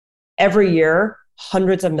Every year,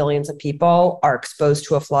 hundreds of millions of people are exposed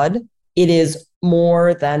to a flood. It is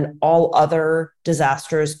more than all other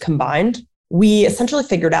disasters combined. We essentially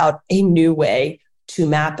figured out a new way to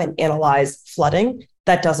map and analyze flooding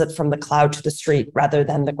that does it from the cloud to the street rather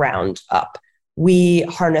than the ground up. We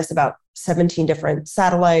harness about 17 different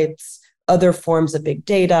satellites, other forms of big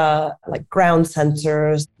data like ground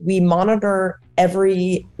sensors. We monitor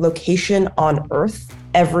every location on Earth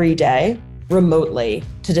every day remotely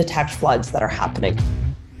to detect floods that are happening.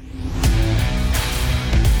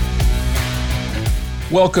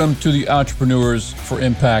 Welcome to the Entrepreneurs for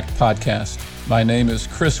Impact podcast. My name is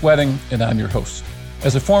Chris Wedding, and I'm your host.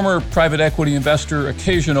 As a former private equity investor,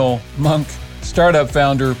 occasional monk, startup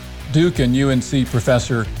founder, Duke and UNC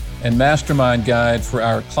professor, and mastermind guide for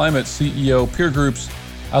our climate CEO peer groups,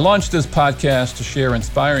 I launched this podcast to share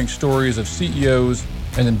inspiring stories of CEOs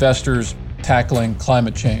and investors tackling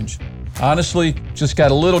climate change. Honestly, just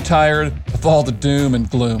got a little tired of all the doom and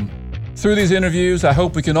gloom. Through these interviews, I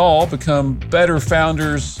hope we can all become better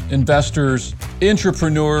founders, investors,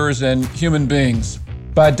 entrepreneurs, and human beings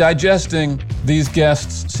by digesting these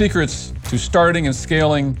guests' secrets to starting and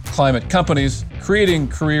scaling climate companies, creating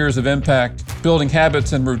careers of impact, building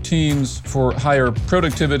habits and routines for higher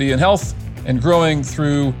productivity and health, and growing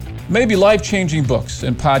through maybe life-changing books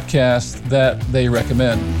and podcasts that they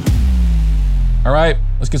recommend. All right,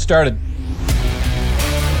 let's get started.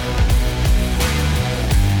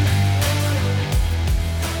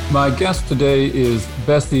 My guest today is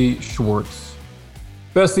Bessy Schwartz.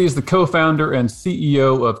 Bessy is the co-founder and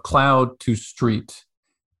CEO of Cloud2Street.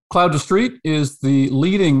 Cloud2Street is the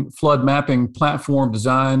leading flood mapping platform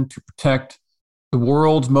designed to protect the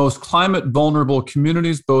world's most climate vulnerable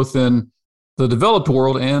communities, both in the developed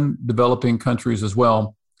world and developing countries as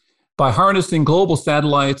well. By harnessing global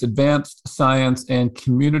satellites, advanced science, and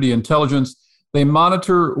community intelligence, they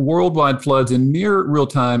monitor worldwide floods in near real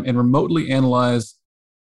time and remotely analyze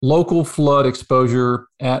local flood exposure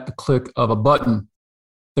at the click of a button.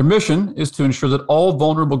 Their mission is to ensure that all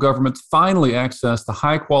vulnerable governments finally access the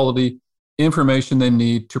high-quality information they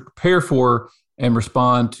need to prepare for and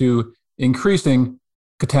respond to increasing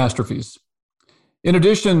catastrophes. In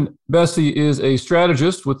addition, Bessy is a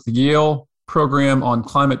strategist with the Yale Program on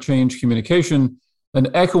Climate Change Communication, an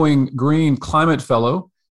Echoing Green Climate Fellow,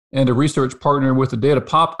 and a research partner with the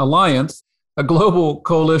DataPop Alliance, a global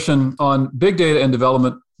coalition on big data and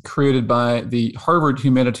development created by the Harvard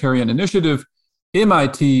Humanitarian Initiative,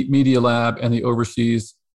 MIT Media Lab, and the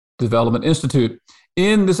Overseas Development Institute.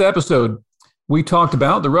 In this episode, we talked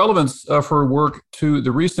about the relevance of her work to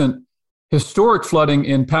the recent historic flooding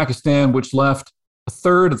in Pakistan, which left a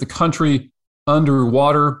third of the country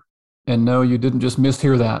underwater. And no, you didn't just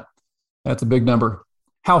mishear that. That's a big number.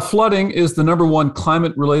 How flooding is the number one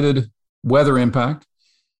climate-related weather impact.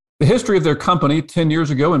 The history of their company 10 years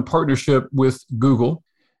ago in partnership with Google.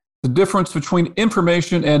 The difference between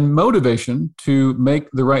information and motivation to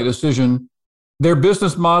make the right decision, their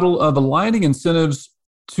business model of aligning incentives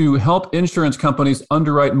to help insurance companies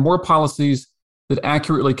underwrite more policies that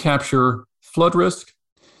accurately capture flood risk,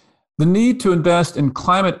 the need to invest in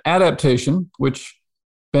climate adaptation, which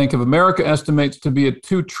Bank of America estimates to be a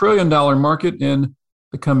 $2 trillion market in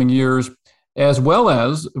the coming years, as well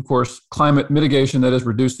as, of course, climate mitigation that is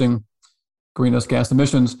reducing greenhouse gas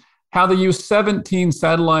emissions. How they use 17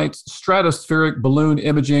 satellites, stratospheric balloon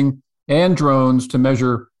imaging, and drones to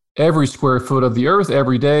measure every square foot of the Earth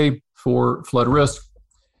every day for flood risk.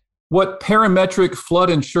 What parametric flood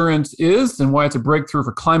insurance is and why it's a breakthrough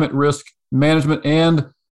for climate risk management, and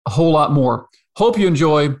a whole lot more. Hope you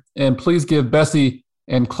enjoy, and please give Bessy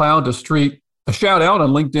and Cloud2Street a shout out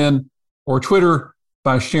on LinkedIn or Twitter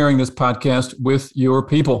by sharing this podcast with your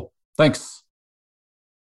people. Thanks.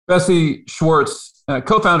 Bessy Schwartz,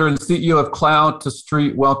 co-founder and CEO of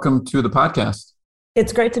Cloud2Street, welcome to the podcast.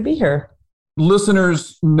 It's great to be here.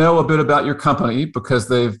 Listeners know a bit about your company because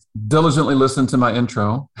they've diligently listened to my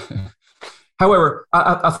intro. However,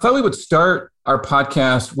 I thought we would start our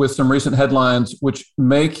podcast with some recent headlines which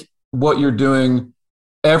make what you're doing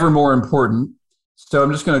ever more important. So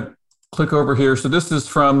I'm just going to click over here. So this is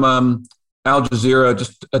from Al Jazeera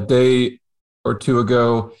just a day or two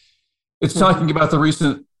ago. It's talking about the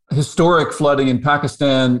recent historic flooding in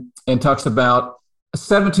Pakistan and talks about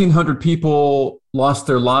 1,700 people lost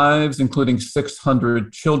their lives, including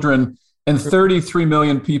 600 children, and 33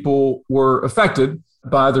 million people were affected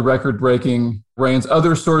by the record-breaking rains.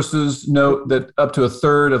 Other sources note that up to a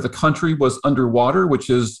third of the country was underwater, which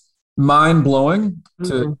is mind-blowing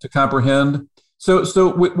to comprehend. So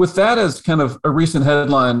with that as kind of a recent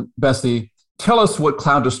headline, Bessy, tell us what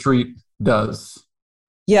Cloud2Street does.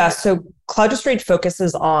 Yeah, so Cloud to Street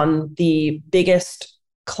focuses on the biggest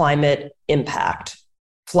climate impact,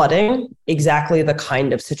 flooding, exactly the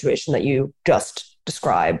kind of situation that you just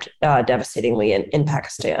described devastatingly in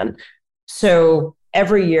Pakistan. So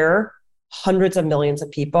every year, hundreds of millions of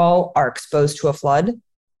people are exposed to a flood.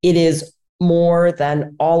 It is more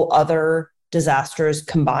than all other disasters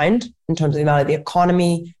combined in terms of the amount of the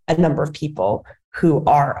economy and number of people who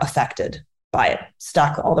are affected by it.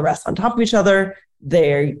 Stack all the rest on top of each other,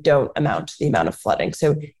 they don't amount to the amount of flooding.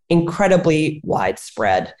 So incredibly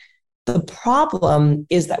widespread. The problem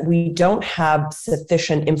is that we don't have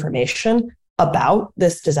sufficient information about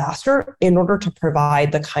this disaster in order to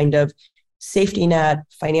provide the kind of safety net,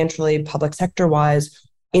 financially, public sector wise,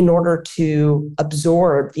 in order to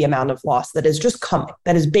absorb the amount of loss that is just coming,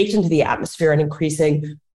 that is baked into the atmosphere and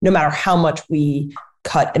increasing no matter how much we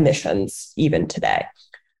cut emissions even today.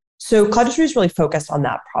 So Cloud to Street is really focused on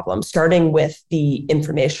that problem, starting with the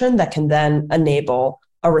information that can then enable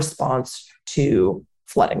a response to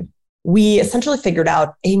flooding. We essentially figured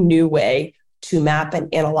out a new way to map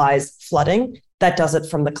and analyze flooding that does it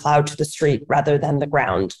from the cloud to the street rather than the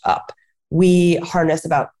ground up. We harness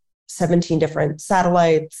about 17 different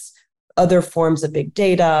satellites, other forms of big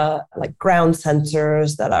data, like ground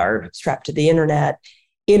sensors that are strapped to the internet,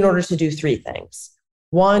 in order to do three things.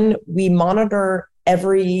 One, we monitor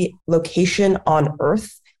every location on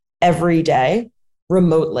Earth every day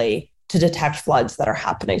remotely to detect floods that are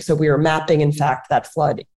happening. So we were mapping, in fact, that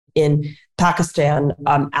flood in Pakistan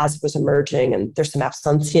as it was emerging, and there's some maps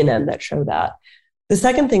on CNN that show that. The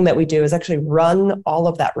second thing that we do is actually run all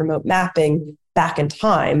of that remote mapping back in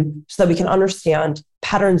time so that we can understand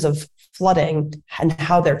patterns of flooding and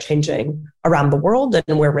how they're changing around the world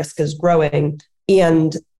and where risk is growing.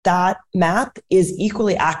 And that map is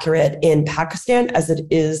equally accurate in Pakistan as it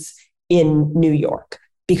is in New York,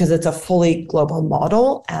 because it's a fully global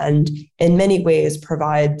model and in many ways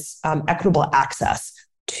provides equitable access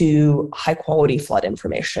to high quality flood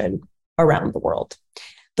information around the world.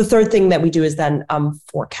 The third thing that we do is then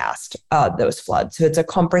forecast those floods. So it's a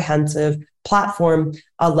comprehensive platform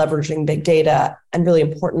leveraging big data, and really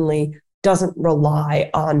importantly, doesn't rely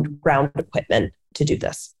on ground equipment to do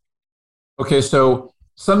this. Okay, so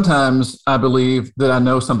sometimes I believe that I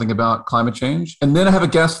know something about climate change, and then I have a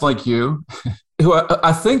guest like you who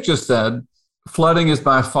I think just said flooding is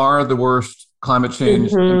by far the worst climate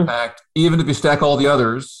change impact, even if you stack all the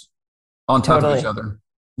others on top of each other.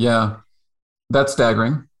 Yeah, that's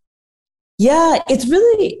staggering. Yeah, it's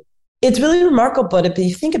really remarkable. But if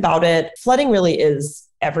you think about it, flooding really is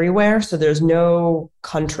everywhere. So there's no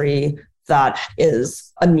country that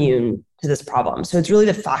is immune to this problem. So it's really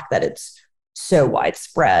the fact that it's so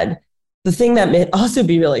widespread. The thing that may also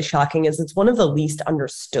be really shocking is it's one of the least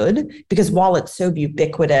understood, because while it's so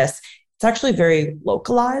ubiquitous, it's actually very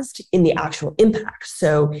localized in the actual impact.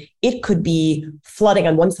 So it could be flooding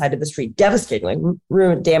on one side of the street, devastating,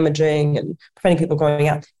 like damaging and preventing people going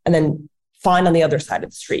out, and then fine on the other side of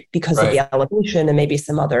the street because of the elevation and maybe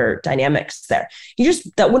some other dynamics there.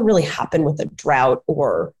 That wouldn't really happen with a drought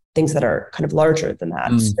or things that are kind of larger than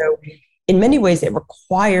that. So in many ways, it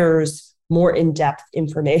requires more in-depth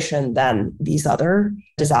information than these other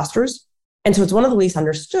disasters. And so it's one of the least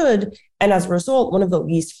understood, and as a result, one of the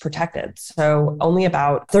least protected. So only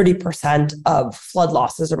about 30% of flood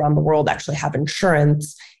losses around the world actually have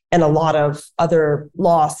insurance, and a lot of other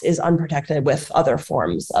loss is unprotected with other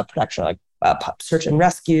forms of protection, like search and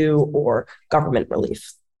rescue or government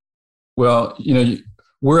relief. Well,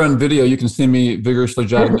 we're on video. You can see me vigorously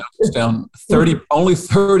jotting notes down. Only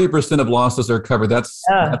 30% of losses are covered. That's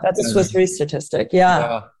a Swiss Re statistic.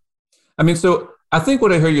 Yeah. I mean, so I think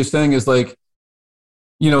what I hear you saying is like,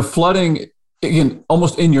 flooding, again,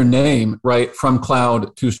 almost in your name, right? From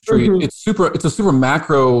cloud to street. It's a super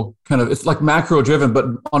macro kind of, it's like macro driven, but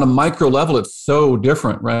on a micro level, it's so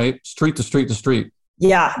different, right? Street to street to street.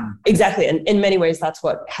 Yeah, exactly. And in many ways, that's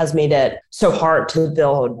what has made it so hard to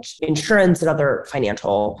build insurance and other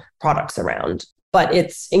financial products around. But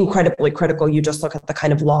it's incredibly critical. You just look at the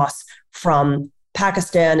kind of loss from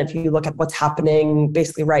Pakistan. If you look at what's happening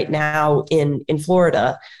basically right now in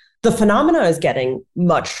Florida, the phenomena is getting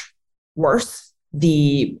much worse.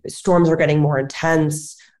 The storms are getting more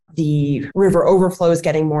intense. The river overflow is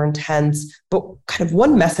getting more intense. But kind of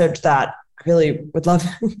one message that I really would love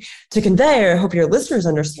to convey, I hope your listeners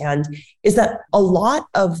understand, is that a lot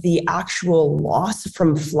of the actual loss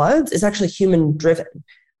from floods is actually human driven.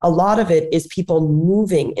 A lot of it is people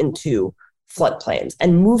moving into floodplains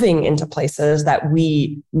and moving into places that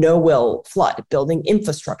we know will flood, building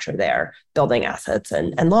infrastructure there, building assets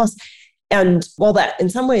and loss. And while that in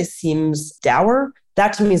some ways seems dour,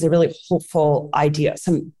 that to me is a really hopeful idea.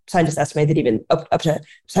 Some scientists estimate that even up to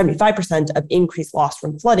 75% of increased loss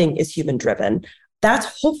from flooding is human driven. That's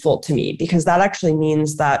hopeful to me because that actually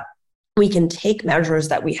means that we can take measures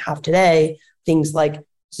that we have today, things like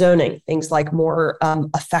zoning, things like more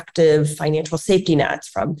effective financial safety nets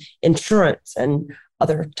from insurance and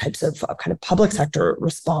other types of kind of public sector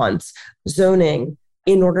response, zoning,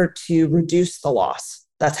 in order to reduce the loss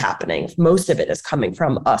that's happening. Most of it is coming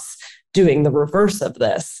from us doing the reverse of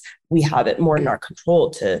this. We have it more in our control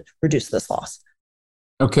to reduce this loss.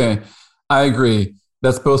 Okay, I agree.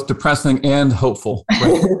 That's both depressing and hopeful,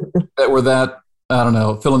 right? That we're that, I don't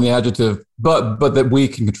know, fill in the adjective, but that we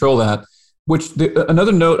can control that.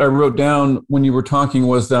 Another note I wrote down when you were talking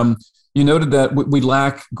was you noted that we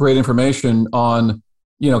lack great information on,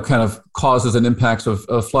 kind of causes and impacts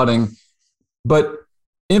of flooding, but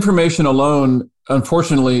information alone,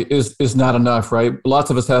 unfortunately, is not enough, right? Lots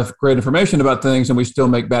of us have great information about things and we still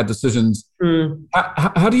make bad decisions.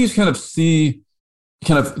 How do you kind of see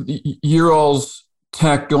your all's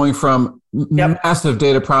tech going from massive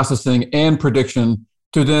data processing and prediction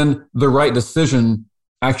to then the right decision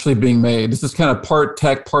actually being made? This is kind of part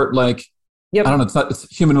tech, part I don't know, it's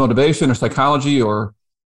human motivation or psychology or.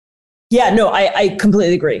 Yeah, no, I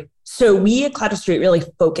completely agree. So we at Cloud2Street really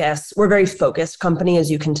we're a very focused company, as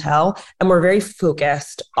you can tell, and we're very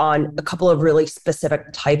focused on a couple of really specific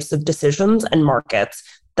types of decisions and markets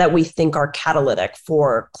that we think are catalytic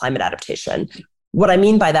for climate adaptation. What I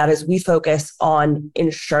mean by that is we focus on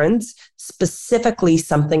insurance, specifically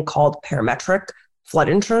something called parametric flood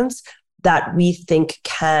insurance, that we think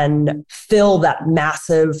can fill that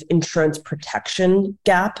massive insurance protection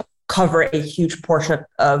gap, cover a huge portion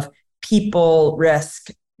of people,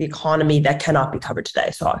 risk, the economy that cannot be covered today.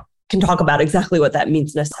 So I can talk about exactly what that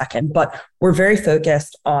means in a second, but we're very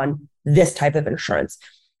focused on this type of insurance.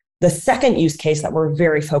 The second use case that we're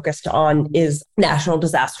very focused on is national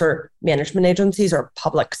disaster management agencies or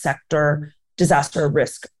public sector disaster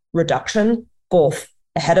risk reduction, both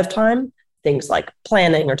ahead of time, things like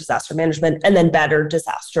planning or disaster management, and then better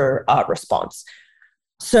disaster response.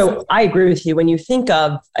 So I agree with you. When you think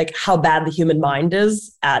of how bad the human mind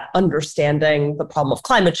is at understanding the problem of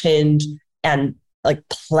climate change and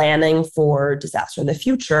planning for disaster in the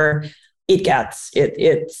future, it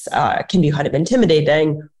can be kind of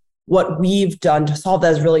intimidating. What we've done to solve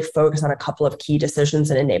that is really focus on a couple of key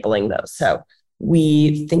decisions and enabling those. So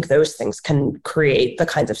we think those things can create the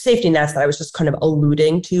kinds of safety nets that I was just kind of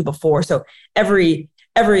alluding to before. So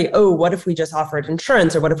what if we just offered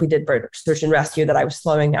insurance, or what if we did search and rescue that I was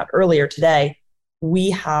throwing out earlier today?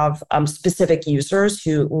 We have specific users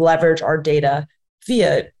who leverage our data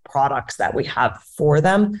via products that we have for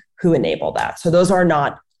them who enable that. So those are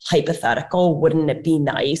not hypothetical. Wouldn't it be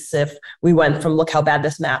nice if we went from look how bad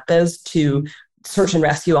this map is to search and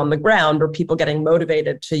rescue on the ground, or people getting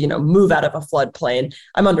motivated to move out of a floodplain?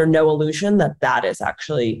 I'm under no illusion that is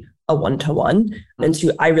actually a one-to-one. And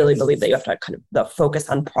so I really believe that you have to kind of focus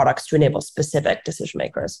on products to enable specific decision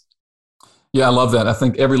makers. Yeah, I love that. I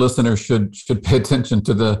think every listener should pay attention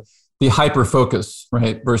to the hyper focus,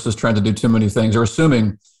 right? Versus trying to do too many things or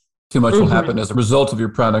assuming too much will happen as a result of your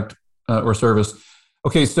product or service.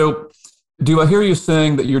 Okay, so do I hear you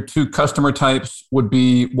saying that your two customer types would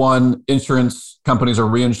be one, insurance companies or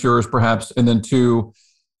reinsurers perhaps, and then two,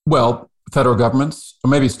 federal governments, or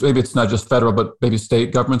maybe it's not just federal, but maybe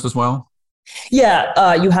state governments as well?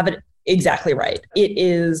 Yeah, you have it exactly right. It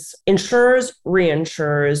is insurers,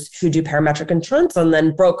 reinsurers who do parametric insurance, and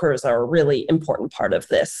then brokers are a really important part of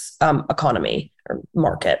this economy or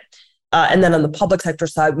market. And then on the public sector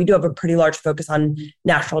side, we do have a pretty large focus on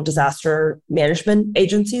national disaster management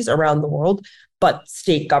agencies around the world, but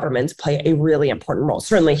state governments play a really important role,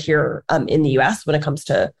 certainly here in the US when it comes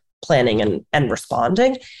to planning and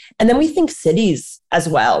responding. And then we think cities as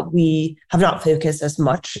well. We have not focused as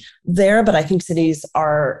much there, but I think cities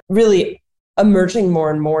are really emerging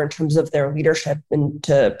more and more in terms of their leadership and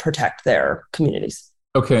to protect their communities.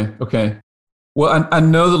 Okay. Well, I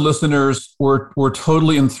know the listeners were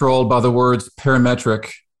totally enthralled by the words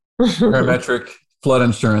parametric flood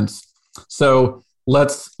insurance. So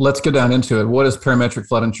let's get down into it. What is parametric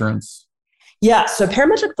flood insurance? Yeah, so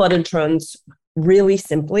parametric flood insurance really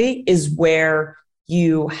simply is where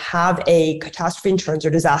you have a catastrophe insurance or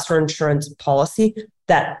disaster insurance policy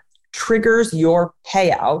that triggers your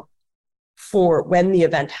payout for when the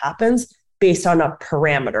event happens based on a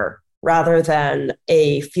parameter rather than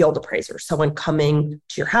a field appraiser, someone coming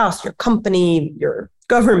to your house, your company, your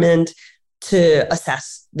government to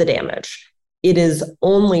assess the damage. It is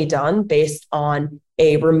only done based on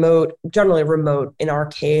a remote, generally remote, in our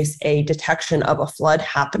case, a detection of a flood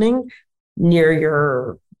happening near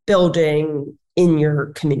your building, in your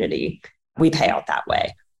community, we pay out that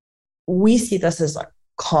way. We see this as a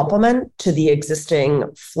complement to the existing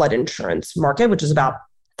flood insurance market, which is about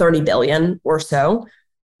 30 billion or so.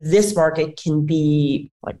 This market can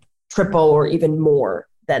be like triple or even more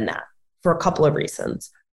than that for a couple of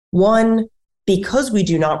reasons. One, because we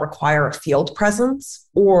do not require a field presence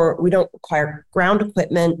or we don't require ground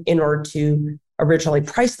equipment in order to originally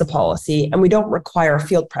price the policy, and we don't require a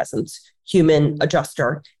field presence, human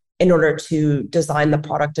adjuster, in order to design the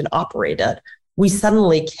product and operate it, we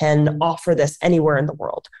suddenly can offer this anywhere in the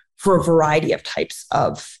world for a variety of types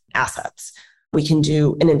of assets. We can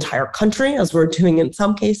do an entire country, as we're doing in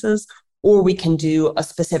some cases, or we can do a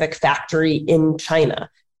specific factory in China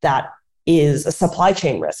that is a supply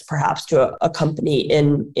chain risk, perhaps to a company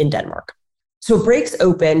in Denmark. So it breaks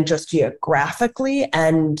open just geographically,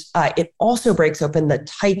 and it also breaks open the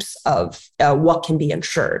types of what can be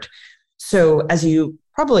insured. So as you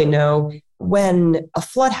probably know, when a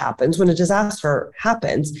flood happens, when a disaster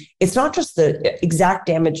happens, it's not just the exact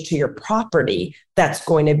damage to your property that's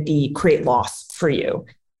going to create loss for you.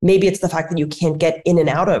 Maybe it's the fact that you can't get in and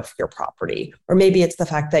out of your property, or maybe it's the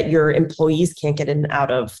fact that your employees can't get in and out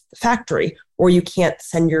of the factory, or you can't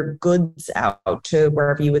send your goods out to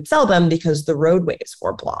wherever you would sell them because the roadways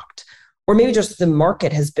were blocked. Or maybe just the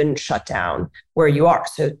market has been shut down where you are.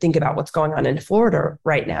 So think about what's going on in Florida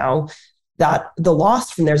right now, that the loss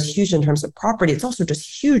from there is huge in terms of property. It's also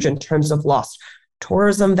just huge in terms of lost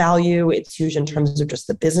tourism value. It's huge in terms of just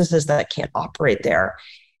the businesses that can't operate there.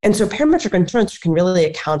 And so parametric insurance can really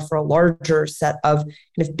account for a larger set of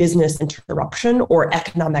kind of business interruption or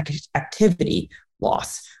economic activity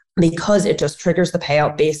loss, because it just triggers the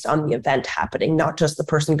payout based on the event happening, not just the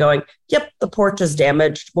person going, yep, the porch is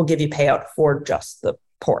damaged, we'll give you payout for just the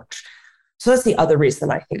porch. So that's the other reason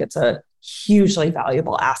I think it's a hugely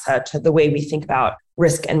valuable asset to the way we think about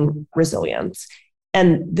risk and resilience.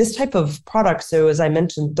 And this type of product, so as I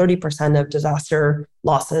mentioned, 30% of disaster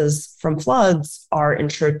losses from floods are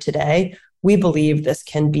insured today. We believe this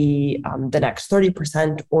can be the next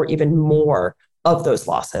 30% or even more of those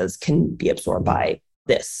losses can be absorbed by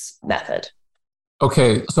this method.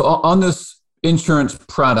 Okay, so on this insurance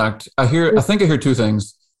product, I think I hear two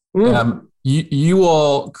things. You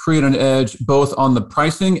all create an edge both on the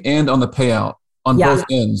pricing and on the payout on both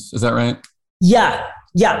ends. Is that right? Yeah,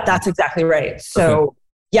 that's exactly right. So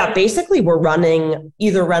basically we're running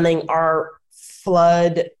our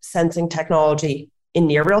flood sensing technology in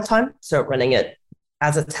near real time. So running it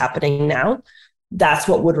as it's happening now. That's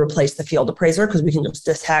what would replace the field appraiser, because we can just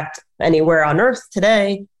detect anywhere on Earth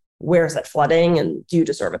today, where is it flooding and do you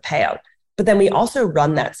deserve a payout? But then we also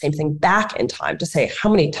run that same thing back in time to say, how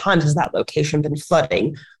many times has that location been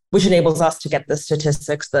flooding, which enables us to get the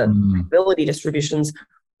statistics, the probability distributions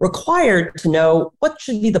required to know what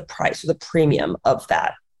should be the price or the premium of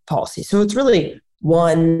that policy. So it's really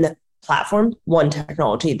one platform, one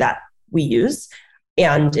technology that we use,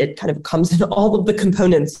 and it kind of comes in all of the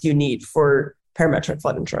components you need for parametric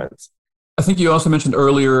flood insurance. I think you also mentioned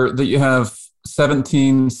earlier that you have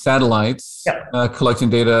 17 satellites collecting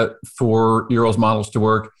data for your all's models to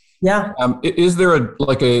work. Yeah. Is there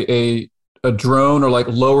a drone or like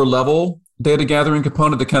lower level data gathering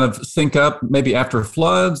component to kind of sync up maybe after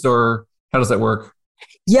floods, or how does that work?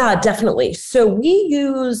 Yeah, definitely. So we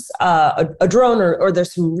use a drone, or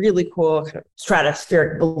there's some really cool kind of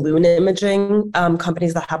stratospheric balloon imaging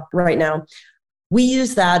companies that have right now. We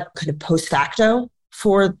use that kind of post facto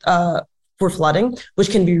for flooding, which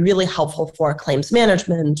can be really helpful for claims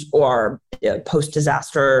management or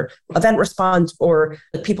post-disaster event response, or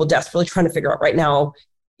people desperately trying to figure out right now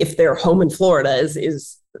if their home in Florida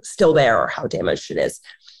is still there or how damaged it is.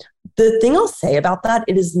 The thing I'll say about that,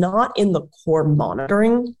 it is not in the core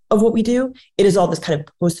monitoring of what we do. It is all this kind of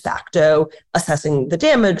post facto assessing the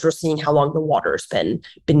damage or seeing how long the water's been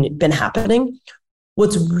happening.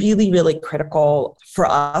 What's really, really critical for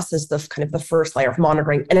us is the kind of the first layer of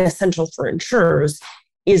monitoring, and essential for insurers,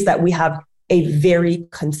 is that we have a very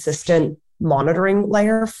consistent monitoring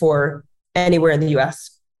layer for anywhere in the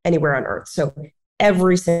US, anywhere on Earth. So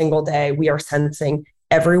every single day we are sensing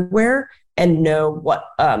everywhere and know what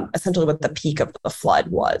essentially what the peak of the flood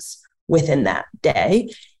was within that day.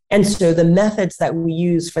 And so the methods that we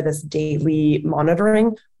use for this daily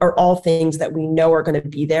monitoring are all things that we know are going to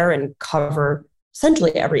be there and cover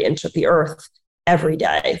essentially every inch of the Earth every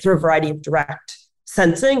day through a variety of direct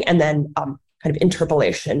sensing and then kind of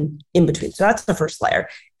interpolation in between. So that's the first layer.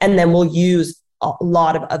 And then we'll use a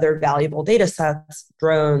lot of other valuable data sets,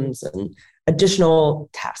 drones and additional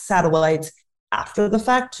task satellites after the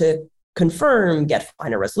fact to confirm, get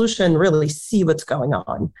finer resolution, really see what's going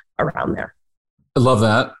on around there. I love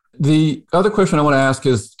that. The other question I want to ask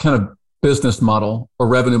is kind of business model or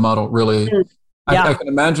revenue model, really. Yeah. I can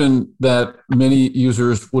imagine that many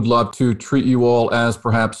users would love to treat you all as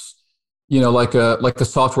perhaps, like a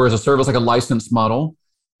software as a service, like a license model.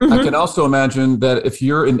 Mm-hmm. I can also imagine that if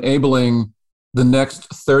you're enabling the next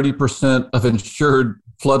 30% of insured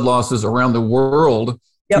flood losses around the world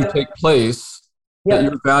to take place, that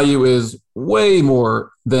your value is way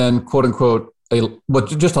more than quote unquote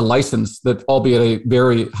just a license, that albeit a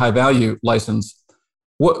very high value license.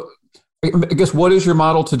 I guess what is your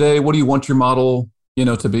model today? What do you want your model,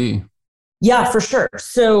 to be? Yeah, for sure.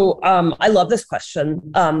 So I love this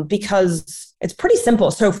question because it's pretty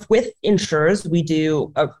simple. So with insurers, we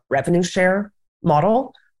do a revenue share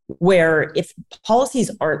model where if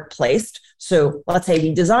policies aren't placed, so let's say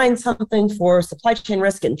we design something for supply chain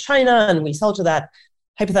risk in China and we sell to that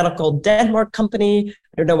hypothetical Denmark company.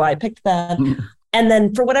 I don't know why I picked that. And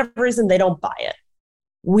then for whatever reason, they don't buy it.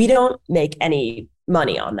 We don't make any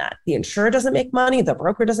money on that. The insurer doesn't make money. The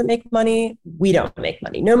broker doesn't make money. We don't make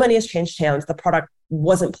money. No money has changed hands. The product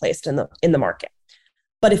wasn't placed in the market.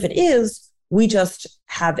 But if it is, we just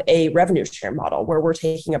have a revenue share model where we're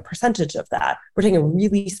taking a percentage of that. We're taking a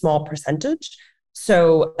really small percentage.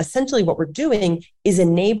 So essentially what we're doing is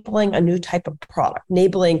enabling a new type of product,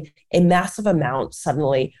 enabling a massive amount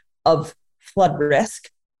suddenly of flood risk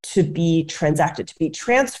to be transacted, to be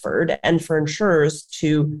transferred, and for insurers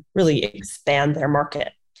to really expand their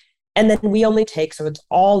market. And then we only take, so it's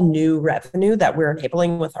all new revenue that we're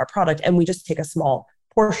enabling with our product, and we just take a small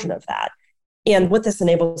portion of that. And what this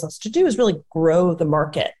enables us to do is really grow the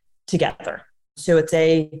market together. So it's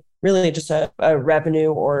really just a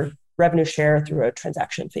revenue or revenue share through a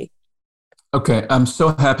transaction fee. Okay, I'm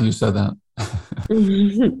so happy you said that.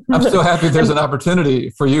 I'm so happy there's an opportunity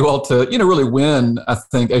for you all to, really win, I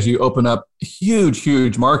think, as you open up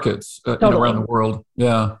huge markets around the world.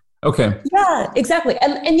 Yeah. Okay. Yeah, exactly.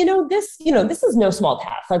 And this is no small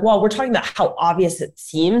task. Like, while we're talking about how obvious it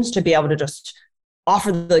seems to be able to just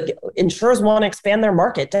offer, the insurers want to expand their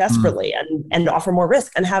market desperately and offer more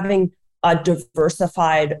risk, and having a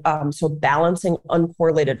diversified, so balancing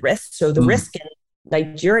uncorrelated risk. So the risk in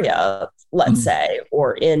Nigeria, let's say,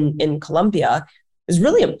 or in Colombia is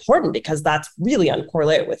really important because that's really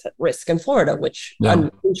uncorrelated with risk in Florida, which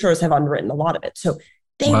insurers have underwritten a lot of it. So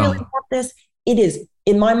they really want this. It is,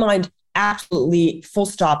 in my mind, absolutely full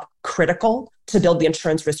stop critical to build the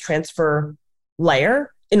insurance risk transfer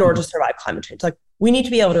layer in order to survive climate change. Like, we need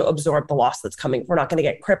to be able to absorb the loss that's coming. We're not going to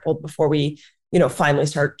get crippled before we, finally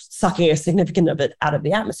start sucking a significant of it out of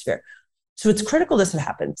the atmosphere. So it's critical this would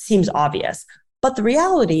happen. Seems obvious. But the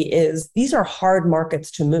reality is these are hard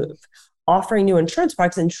markets to move. Offering new insurance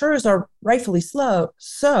products, insurers are rightfully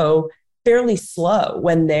fairly slow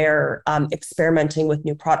when they're experimenting with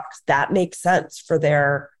new products. That makes sense for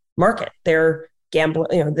their market. They're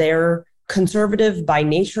gambling, they're conservative by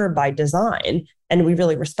nature, by design, and we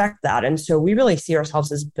really respect that. And so we really see ourselves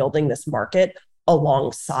as building this market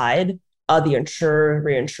alongside the insurers,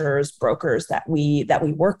 reinsurers, brokers that we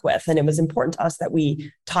work with. And it was important to us that we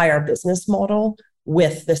tie our business model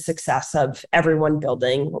with the success of everyone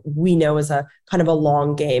building what we know as a kind of a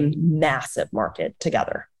long game, massive market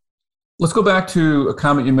together. Let's go back to a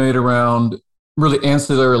comment you made around really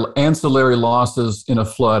ancillary losses in a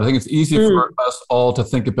flood. I think it's easy for us all to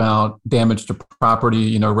think about damage to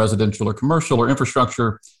property, residential or commercial or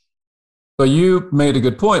infrastructure. But you made a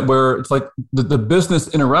good point where it's like the business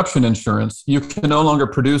interruption insurance, you can no longer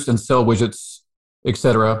produce and sell widgets, et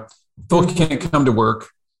cetera. Folks can't come to work.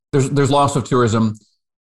 There's loss of tourism.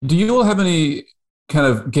 Do you all have any kind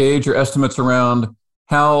of gauge or estimates around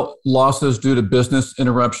how losses due to business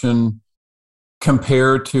interruption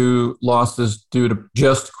compare to losses due to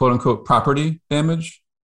just quote unquote property damage?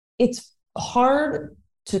 It's hard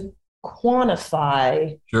to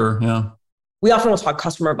quantify. Sure, yeah. We often will talk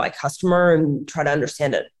customer by customer and try to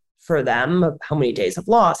understand it for them, of how many days of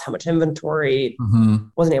loss, how much inventory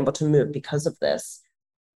wasn't able to move because of this.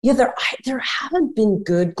 Yeah, there haven't been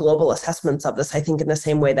good global assessments of this, I think, in the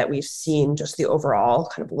same way that we've seen just the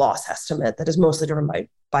overall kind of loss estimate that is mostly driven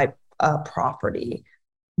by property.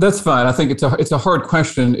 That's fine. I think it's a hard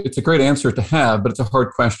question. It's a great answer to have, but it's a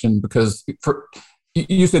hard question because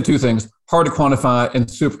you said two things: hard to quantify and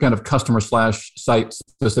super kind of customer/site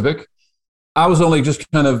specific. I was only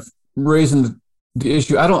just kind of raising the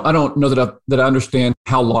issue. I don't know that I understand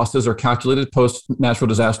how losses are calculated post natural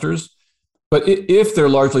disasters, but if they're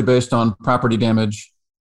largely based on property damage,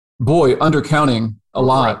 boy, undercounting a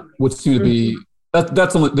lot would seem to be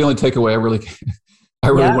that's the only takeaway I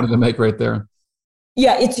really wanted to make right there.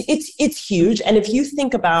 Yeah, it's huge. And if you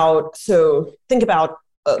think about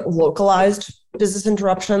localized business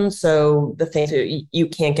interruptions. So the things you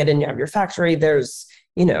can't get in your factory, there's,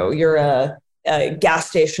 you're a gas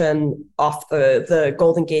station off the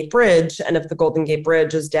Golden Gate Bridge. And if the Golden Gate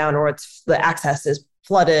Bridge is down or the access is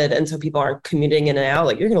flooded and so people aren't commuting in and out,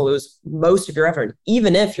 like you're going to lose most of your effort,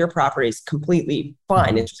 even if your property is completely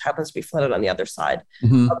fine. It just happens to be flooded on the other side of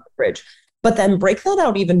the bridge. But then break that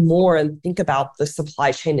out even more and think about the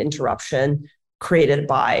supply chain interruption created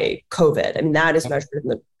by COVID. I mean, that is measured in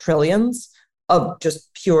the trillions of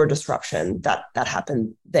just pure disruption that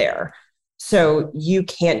happened there. So you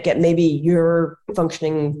can't maybe you're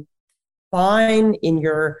functioning fine in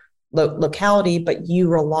your locality, but you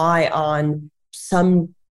rely on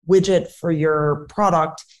some widget for your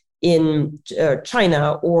product in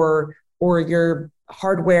China or your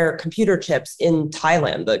hardware computer chips in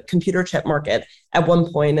Thailand. The computer chip market at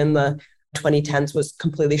one point in the 2010s was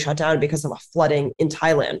completely shut down because of a flooding in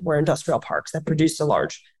Thailand, where industrial parks that produced a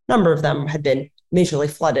large number of them had been majorly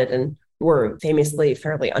flooded and were famously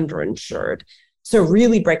fairly underinsured. So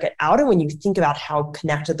really break it out. And when you think about how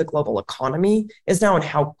connected the global economy is now and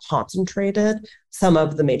how concentrated some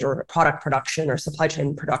of the major product production or supply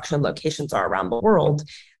chain production locations are around the world,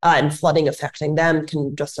 and flooding affecting them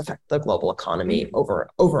can just affect the global economy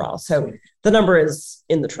overall. So the number is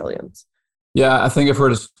in the trillions. Yeah, I think I've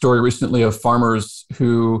heard a story recently of farmers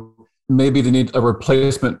who maybe they need a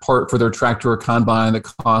replacement part for their tractor or combine that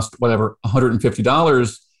cost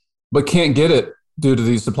 $150, but can't get it due to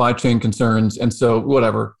these supply chain concerns. And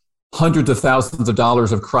so hundreds of thousands of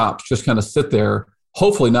dollars of crops just kind of sit there,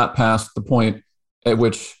 hopefully not past the point at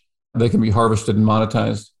which they can be harvested and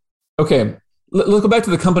monetized. Okay, let's go back to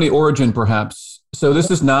the company origin perhaps. So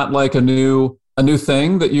this is not like a new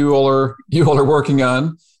thing that you all are working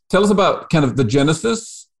on. Tell us about kind of the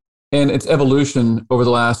genesis and its evolution over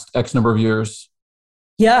the last X number of years.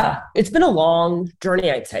 Yeah, it's been a long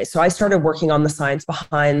journey, I'd say. So I started working on the science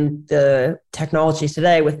behind the technology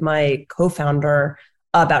today with my co-founder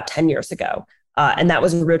about 10 years ago. And that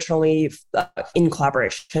was originally in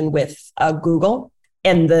collaboration with Google.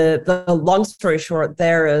 And the long story short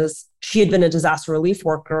there is she had been a disaster relief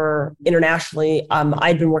worker internationally.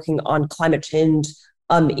 I'd been working on climate change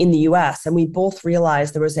in the US, and we both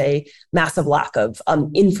realized there was a massive lack of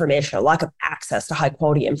information, a lack of access to high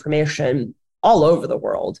quality information all over the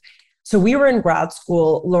world. So we were in grad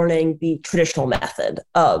school learning the traditional method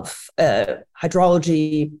of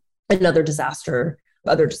hydrology and other disaster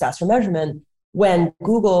measurement when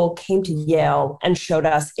Google came to Yale and showed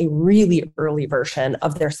us a really early version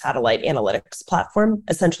of their satellite analytics platform.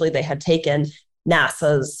 Essentially, they had taken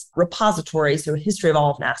NASA's repository, so a history of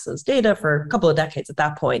all of NASA's data for a couple of decades at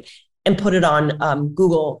that point, and put it on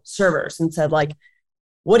Google servers and said, like,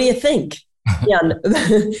 what do you think? And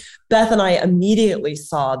Beth and I immediately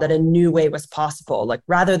saw that a new way was possible. Like,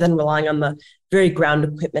 rather than relying on the very ground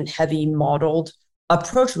equipment heavy modeled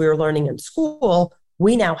approach we were learning in school,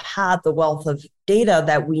 we now had the wealth of data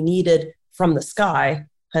that we needed from the sky,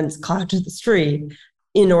 hence cloud to the street,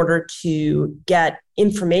 in order to get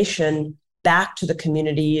information back to the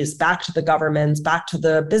communities, back to the governments, back to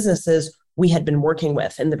the businesses we had been working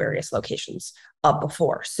with in the various locations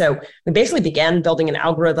before. So we basically began building an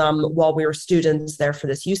algorithm while we were students there for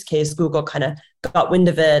this use case. Google kind of got wind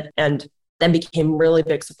of it and then became really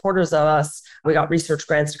big supporters of us. We got research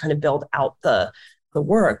grants to kind of build out the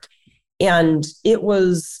work. And it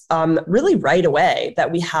was really right away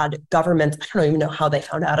that we had governments, I don't even know how they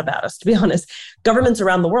found out about us, to be honest, governments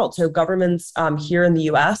around the world. So governments here in the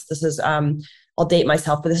US, this is, I'll date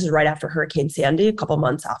myself, but this is right after Hurricane Sandy, a couple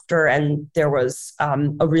months after. And there was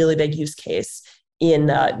a really big use case in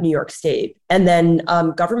New York State. And then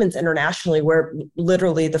governments internationally, where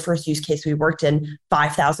literally the first use case we worked in,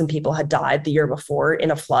 5,000 people had died the year before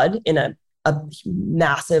in a flood, in a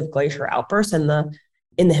massive glacier outburst in the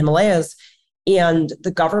Himalayas. And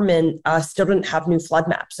the government still didn't have new flood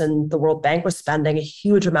maps. And the World Bank was spending a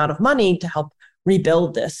huge amount of money to help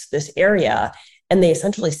rebuild this area. And they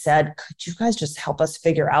essentially said, could you guys just help us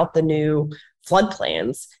figure out the new flood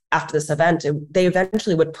plans after this event? And they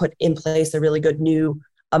eventually would put in place a really good new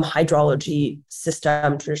hydrology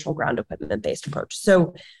system, traditional ground equipment-based approach.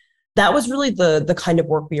 So that was really the kind of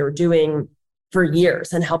work we were doing for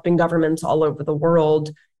years, and helping governments all over the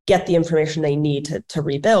world get the information they need to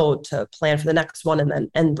rebuild, to plan for the next one,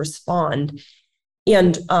 and respond.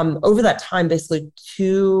 And over that time, basically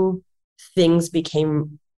two things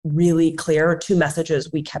became really clear, two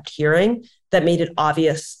messages we kept hearing that made it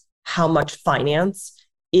obvious how much finance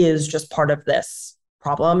is just part of this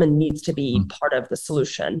problem and needs to be part of the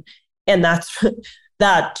solution. And that's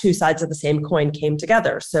that two sides of the same coin came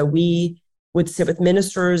together. So we would sit with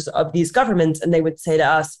ministers of these governments and they would say to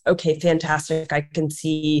us, okay, fantastic. I can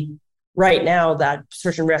see right now that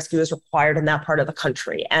search and rescue is required in that part of the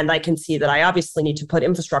country. And I can see that I obviously need to put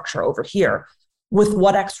infrastructure over here. With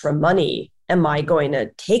what extra money am I going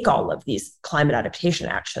to take all of these climate adaptation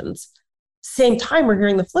actions? Same time, we're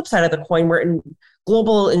hearing the flip side of the coin where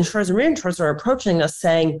global insurers and reinsurers are approaching us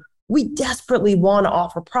saying, we desperately want to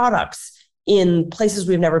offer products in places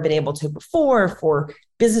we've never been able to before for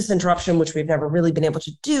business interruption, which we've never really been able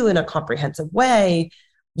to do in a comprehensive way.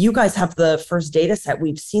 You guys have the first data set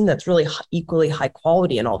we've seen that's really equally high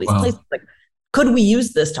quality in all these places. Like, could we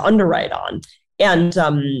use this to underwrite on? And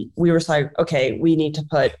we were like, okay, we need to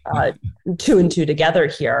put 2 and 2 together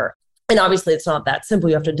here. And obviously, it's not that simple.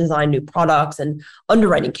 You have to design new products and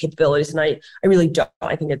underwriting capabilities. And I really don't.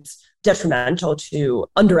 I think it's detrimental to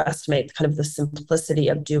underestimate kind of the simplicity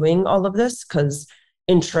of doing all of this because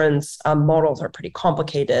insurance models are pretty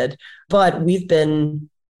complicated. But we've been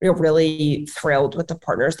really thrilled with the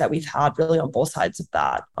partners that we've had really on both sides of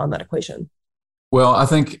that, on that equation. Well, I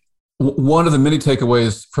think one of the many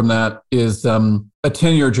takeaways from that is a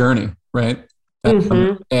 10-year journey, right?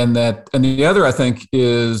 Mm-hmm. And the other, I think,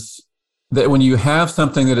 is that when you have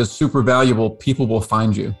something that is super valuable, people will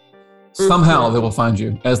find you. Mm-hmm. Somehow they will find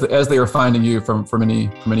you as they are finding you for many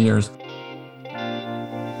years.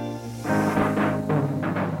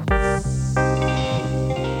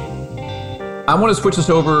 I want to switch us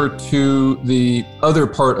over to the other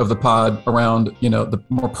part of the pod around, the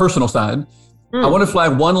more personal side. I want to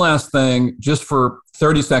flag one last thing just for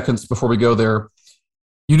 30 seconds before we go there.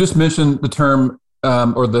 You just mentioned the term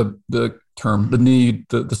the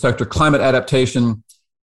sector, climate adaptation.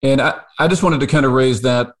 And I just wanted to kind of raise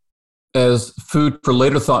that as food for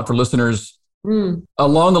later thought for listeners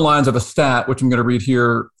along the lines of a stat, which I'm going to read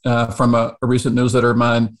here from a recent newsletter of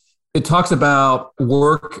mine. It talks about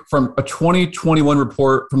work from a 2021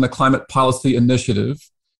 report from the Climate Policy Initiative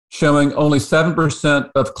showing only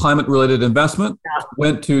 7% of climate-related investment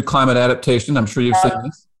went to climate adaptation. I'm sure you've seen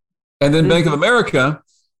this. And then Bank of America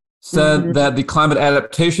said that the climate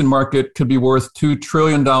adaptation market could be worth $2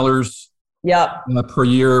 trillion per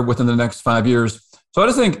year within the next 5 years. So I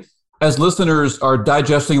just think as listeners are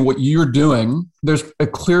digesting what you're doing, there's a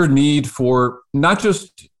clear need for not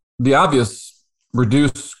just the obvious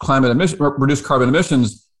reduce carbon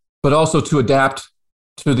emissions, but also to adapt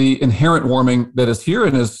to the inherent warming that is here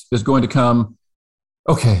and is going to come.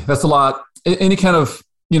 Okay, that's a lot. Any kind of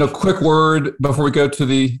quick word before we go to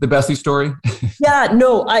the Bessie story?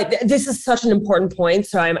 This is such an important point.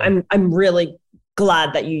 So I'm really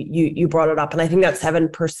glad that you brought it up, and I think that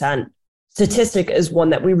 7% statistic is one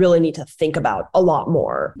that we really need to think about a lot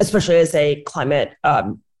more, especially as a climate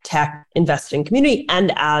tech investing community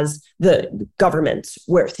and as the governments,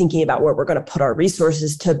 we're thinking about where we're going to put our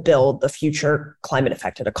resources to build the future climate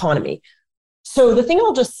affected economy. So the thing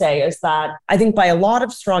I'll just say is that I think by a lot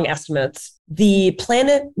of strong estimates, the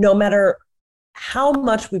planet, no matter how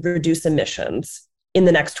much we reduce emissions in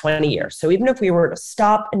the next 20 years, so even if we were to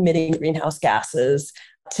stop emitting greenhouse gases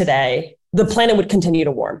today, the planet would continue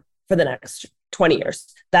to warm for the next 20 years.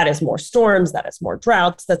 That is more storms, that is more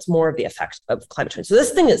droughts, that's more of the effect of climate change. So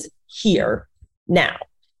this thing is here now,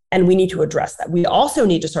 and we need to address that. We also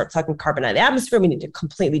need to start sucking carbon out of the atmosphere. We need to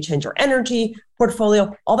completely change our energy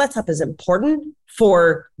portfolio. All that stuff is important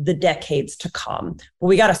for the decades to come. But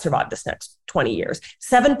we got to survive this next 20 years.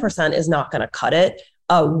 7% is not going to cut it.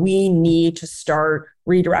 We need to start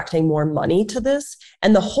redirecting more money to this.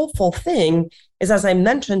 And the hopeful thing is, as I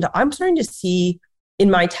mentioned, I'm starting to see in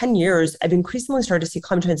my 10 years, I've increasingly started to see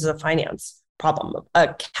climate change as a finance problem,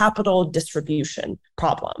 a capital distribution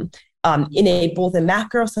problem, in both a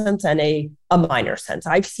macro sense and a minor sense.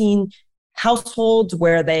 I've seen households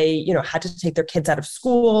where they, had to take their kids out of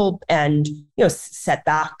school and, set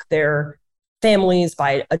back their families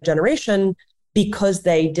by a generation because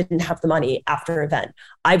they didn't have the money after an event.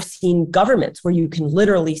 I've seen governments where you can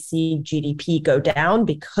literally see GDP go down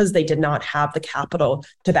because they did not have the capital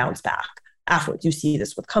to bounce back afterwards. You see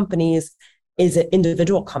this with companies,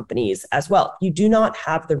 individual companies as well. You do not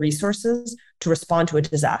have the resources to respond to a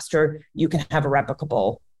disaster. You can have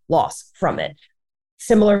irrevocable loss from it.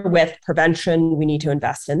 Similar with prevention, we need to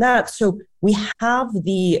invest in that. So we have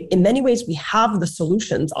in many ways, we have the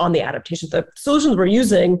solutions on the adaptation. The solutions we're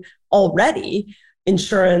using already,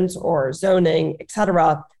 insurance or zoning, et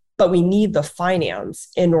cetera, but we need the finance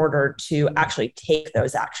in order to actually take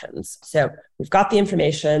those actions. So we've got the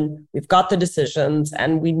information, we've got the decisions,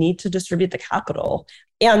 and we need to distribute the capital.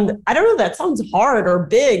 And I don't know if that sounds hard or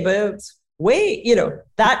big, but it's way,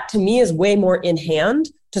 that to me is way more in hand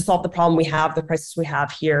to solve the problem we have, the crisis we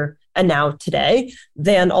have here and now today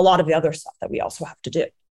than a lot of the other stuff that we also have to do.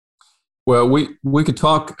 Well, we could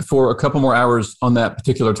talk for a couple more hours on that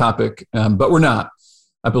particular topic, but we're not.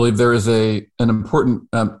 I believe there is an important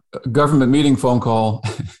government meeting phone call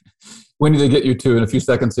we need to get you to in a few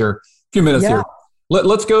seconds here, a few minutes here.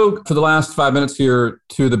 Let's go for the last 5 minutes here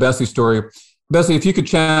to the Bessie story. Bessie, if you could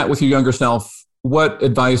chat with your younger self, what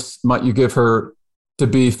advice might you give her to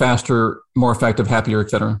be faster, more effective, happier,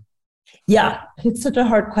 et cetera? Yeah, it's such a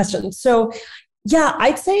hard question. So yeah,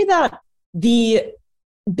 I'd say that the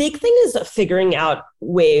big thing is figuring out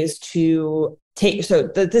ways to take,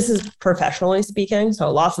 this is professionally speaking, so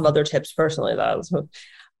lots of other tips personally,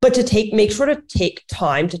 but make sure to take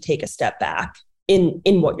time to take a step back in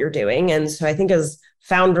what you're doing. And so I think as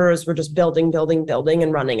founders, we're just building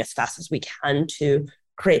and running as fast as we can to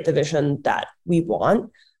create the vision that we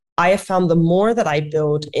want. I have found the more that I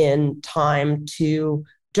build in time to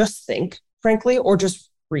just think, frankly, or just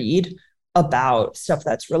read about stuff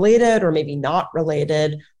that's related or maybe not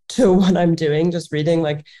related to what I'm doing, just reading,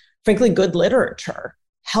 like, frankly, good literature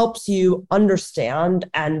helps you understand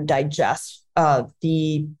and digest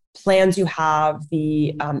the plans you have,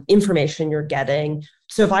 the information you're getting.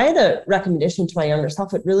 So if I had a recommendation to my younger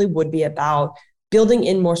self, it really would be about building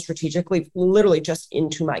in more strategically, literally just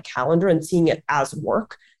into my calendar and seeing it as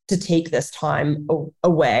work to take this time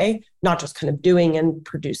away, not just kind of doing and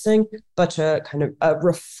producing, but to kind of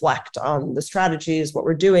reflect on the strategies, what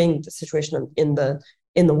we're doing, the situation in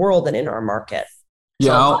the world and in our market.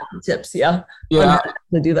 Yeah. Tips. Yeah.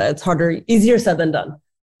 To do that. It's easier said than done.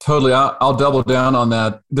 Totally. I'll double down on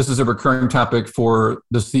that. This is a recurring topic for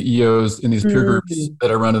the CEOs in these peer groups that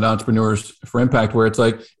I run at Entrepreneurs for Impact, where it's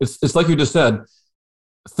like you just said,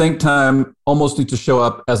 think time almost needs to show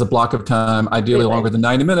up as a block of time, ideally longer than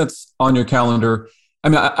 90 minutes on your calendar. I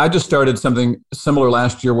mean, I just started something similar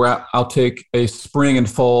last year where I'll take a spring and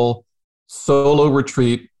fall solo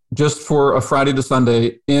retreat just for a Friday to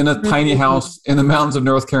Sunday in a tiny house in the mountains of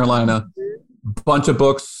North Carolina, bunch of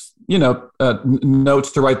books,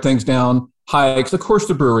 notes to write things down, hikes, of course,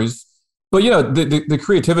 the breweries. But, the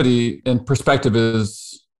creativity and perspective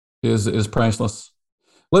is priceless.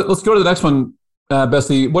 Let's go to the next one,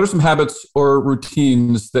 Bessie. What are some habits or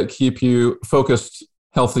routines that keep you focused,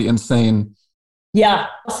 healthy, and sane? Yeah,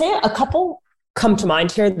 I'll say a couple come to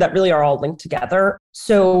mind here that really are all linked together.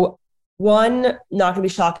 So one, not going to be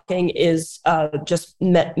shocking, is just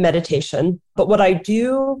meditation. But what I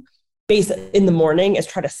do in the morning is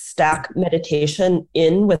try to stack meditation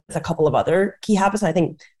in with a couple of other key habits. I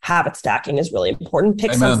think habit stacking is really important.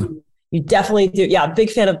 Pick something you definitely do. Yeah, big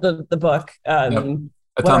fan of the book.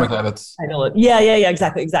 Atomic Habits. I know it. Yeah,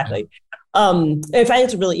 exactly. I find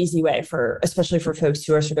it's a really easy way especially for folks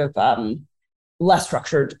who are sort of less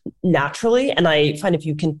structured naturally. And I find if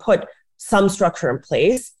you can put some structure in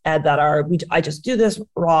place I just do this,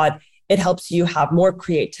 Rod, it helps you have more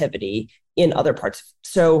creativity in other parts.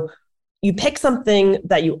 So you pick something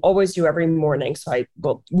that you always do every morning. So I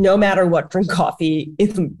will, no matter what, drink coffee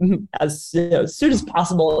as soon as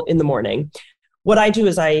possible in the morning. What I do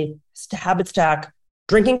is I habit stack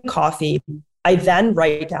drinking coffee. I then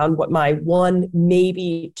write down what my 1,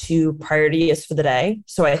 maybe 2 priority is for the day.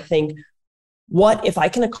 So I think, what if I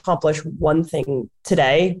can accomplish one thing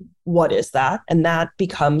today? What is that? And that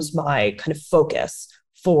becomes my kind of focus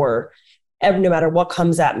for no matter what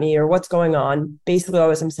comes at me or what's going on. Basically,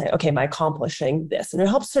 always I'm saying, okay, am I accomplishing this? And it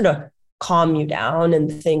helps sort of calm you down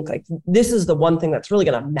and think like, this is the one thing that's really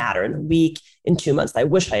going to matter in a week, in 2 months, that I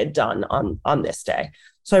wish I had done on this day.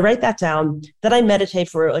 So I write that down. Then I meditate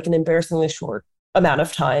for like an embarrassingly short amount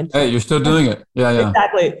of time. Hey, you're still doing it. Yeah.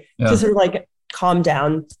 Exactly. Yeah. To sort of like calm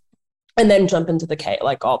down and then jump into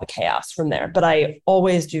all the chaos from there. But I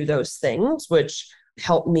always do those things, which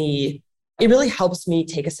it really helps me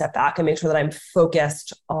take a step back and make sure that I'm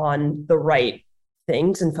focused on the right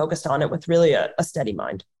things and focused on it with really a steady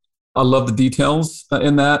mind. I love the details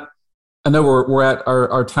in that. I know we're at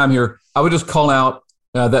our time here. I would just call out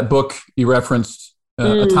that book you referenced,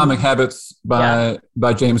 Atomic Habits by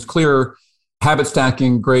James Clear. Habit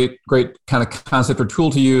stacking, great kind of concept or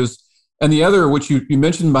tool to use. And the other, which you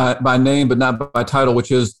mentioned by name but not by title,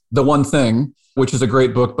 which is The One Thing, which is a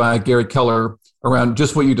great book by Gary Keller around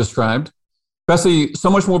just what you described. Bessie,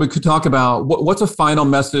 so much more we could talk about. What's a final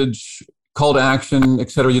message, call to action,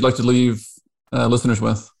 et cetera, you'd like to leave listeners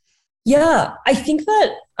with? Yeah, I think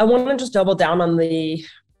that I want to just double down on the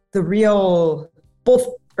real both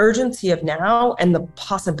urgency of now and the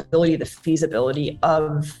possibility, the feasibility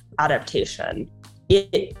of adaptation.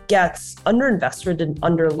 It gets underinvested and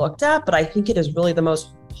underlooked at, but I think it is really the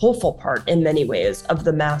most hopeful part in many ways of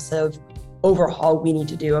the massive overhaul we need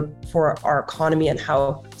to do for our economy and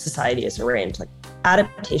how society is arranged. Like,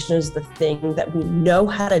 adaptation is the thing that we know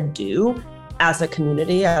how to do as a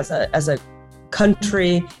community, as a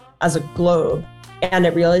country, as a globe. And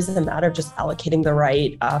it really is a matter of just allocating the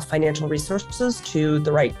right financial resources to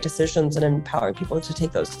the right decisions and empowering people to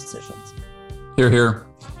take those decisions. Hear, hear.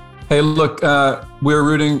 Hey, look, we're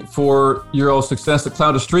rooting for your all success at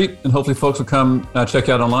Cloud to Street, and hopefully folks will come check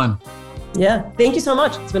you out online. Yeah, thank you so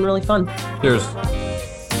much. It's been really fun. Cheers.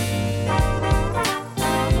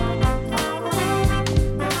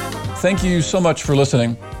 Thank you so much for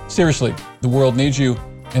listening. Seriously, the world needs you,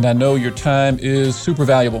 and I know your time is super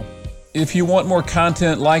valuable. If you want more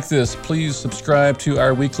content like this, please subscribe to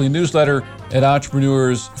our weekly newsletter at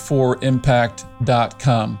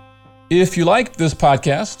entrepreneursforimpact.com. If you liked this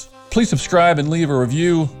podcast, please subscribe and leave a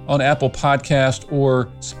review on Apple Podcast or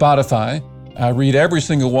Spotify. I read every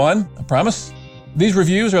single one, I promise. These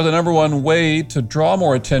reviews are the number one way to draw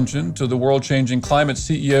more attention to the world-changing climate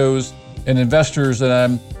CEOs and investors that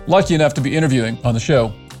I'm lucky enough to be interviewing on the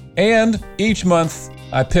show. And each month,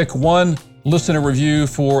 I pick one listener review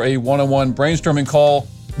for a one-on-one brainstorming call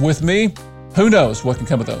with me. Who knows what can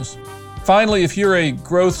come of those? Finally, if you're a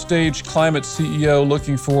growth stage climate CEO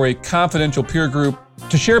looking for a confidential peer group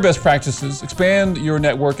to share best practices, expand your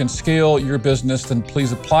network, and scale your business, then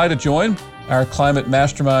please apply to join our Climate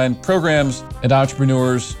Mastermind programs at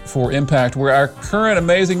Entrepreneurs for Impact, where our current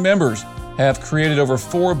amazing members have created over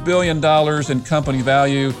 $4 billion in company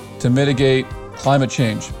value to mitigate climate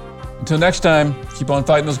change. Until next time, keep on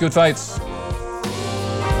fighting those good fights.